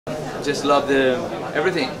just love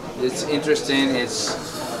everything. It's interesting. It's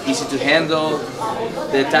easy to handle.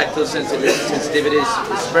 The tactile sensitivity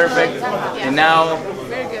is perfect. And now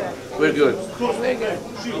we're good.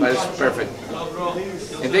 But it's perfect.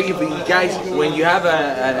 And thank you, guys. When you have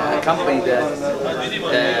a company that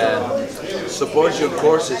supports your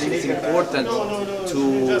courses, it's important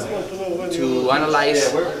to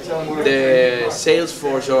analyze the sales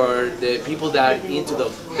force or the people that are into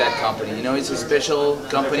that company. You know, it's a special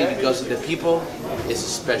company because the people is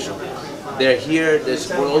special. They're here, they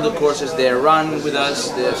support all the courses, they run with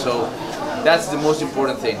us, so that's the most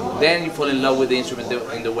important thing. Then you fall in love with the instrument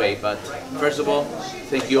in the way. But first of all,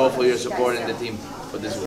 thank you all for your support and the team for this.